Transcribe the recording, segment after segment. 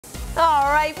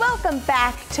All right, welcome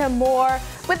back to more.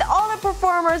 With all the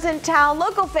performers in town,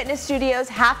 local fitness studios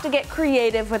have to get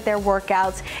creative with their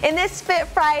workouts. In this Fit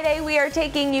Friday, we are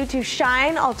taking you to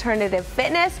Shine Alternative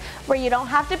Fitness, where you don't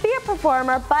have to be a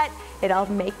performer, but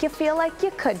it'll make you feel like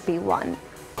you could be one.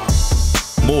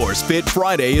 More Fit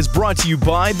Friday is brought to you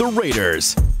by the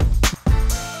Raiders.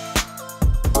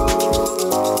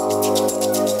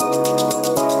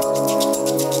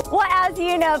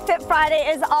 You know, Fit Friday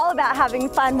is all about having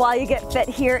fun while you get fit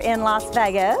here in Las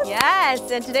Vegas. Yes,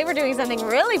 and today we're doing something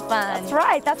really fun. That's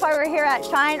right. That's why we're here at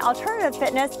Shine Alternative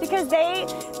Fitness, because they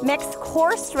mix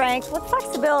core strength with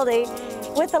flexibility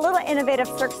with a little innovative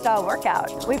cirque style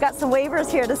workout. We've got some waivers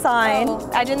here to sign. Oh,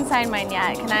 I didn't sign mine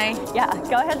yet. Can I? Yeah,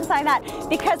 go ahead and sign that.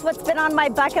 Because what's been on my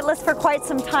bucket list for quite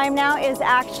some time now is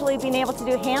actually being able to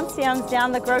do handstands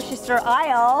down the grocery store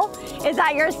aisle. Is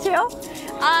that yours too?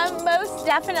 Most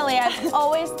definitely. I've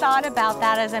always thought about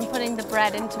that as I'm putting the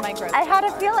bread into my grocery. I had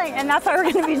a feeling, and that's why we're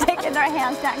going to be taking our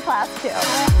handstand class too.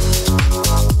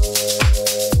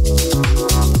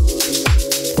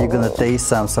 You're going to taste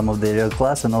some of the real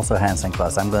class and also handstand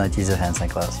class. I'm going to teach a handstand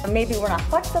class. Maybe we're not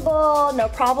flexible, no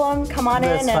problem. Come on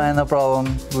That's in. That's fine, no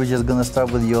problem. We're just going to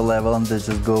start with your level and then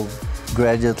just go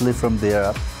gradually from there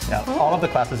up. Yeah, all of the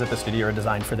classes at the studio are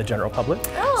designed for the general public.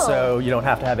 Oh. So you don't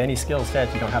have to have any skill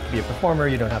set, you don't have to be a performer,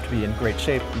 you don't have to be in great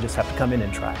shape, you just have to come in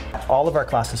and try. All of our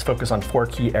classes focus on 4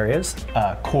 key areas: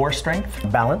 core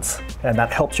strength, balance, and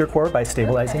that helps your core by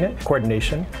stabilizing it,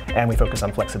 coordination, and we focus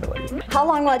on flexibility. How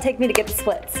long will it take me to get the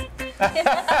splits?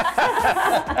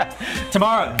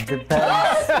 Tomorrow.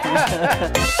 Depends.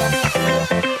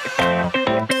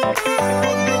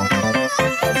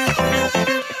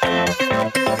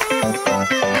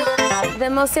 The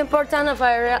most important of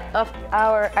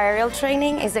our aerial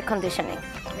training is the conditioning,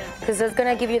 because it's going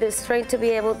to give you the strength to be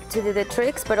able to do the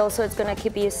tricks, but also it's going to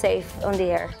keep you safe on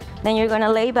the air. Then you're going to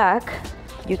lay back,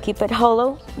 you keep it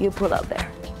hollow, you pull out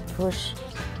there, push,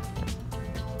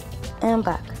 and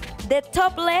back. The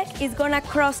top leg is going to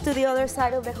cross to the other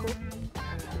side of the hoop.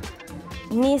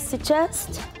 Knees to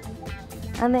chest,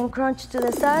 and then crunch to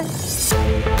the side.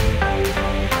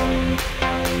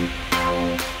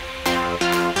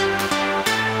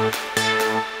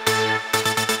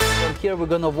 Here we're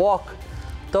gonna walk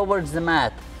towards the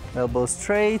mat. Elbows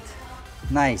straight.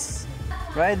 Nice.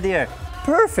 Right there.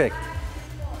 Perfect.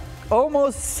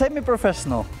 Almost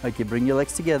semi-professional. Okay, bring your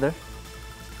legs together.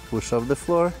 Push off the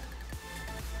floor.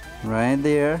 Right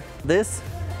there. This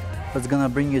is gonna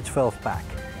bring you 12 pack.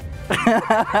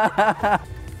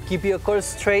 Keep your core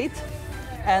straight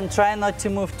and try not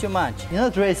to move too much. You're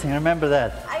not racing, remember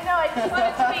that. I know, I just want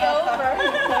it to be over.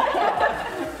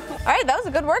 All right, that was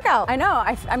a good workout. I know.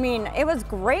 I mean, it was a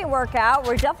great workout.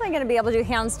 We're definitely going to be able to do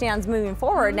handstands moving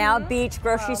forward now. Beach,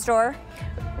 grocery store.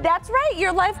 That's right,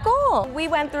 your life goal. We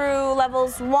went through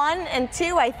levels 1 and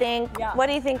 2, I think. Yeah. What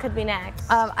do you think could be next?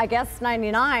 I guess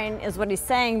 99 is what he's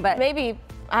saying, but Maybe,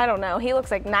 I don't know, he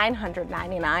looks like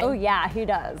 999. oh yeah, he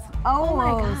does. Oh my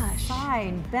gosh.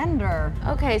 Side bender.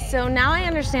 Okay, so now I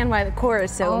understand why the core is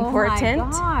so important. Oh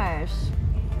my gosh.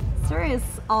 Serious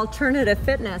alternative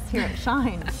fitness here at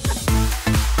Shine.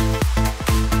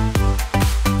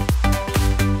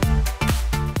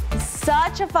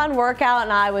 Such a fun workout,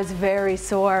 and I was very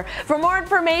sore. For more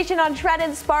information on Shred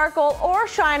and Sparkle or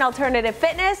Shine Alternative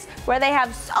Fitness, where they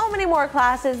have so many more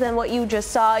classes than what you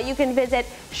just saw, you can visit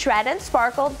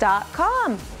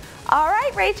shredandsparkle.com. All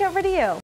right, Rach, over to you.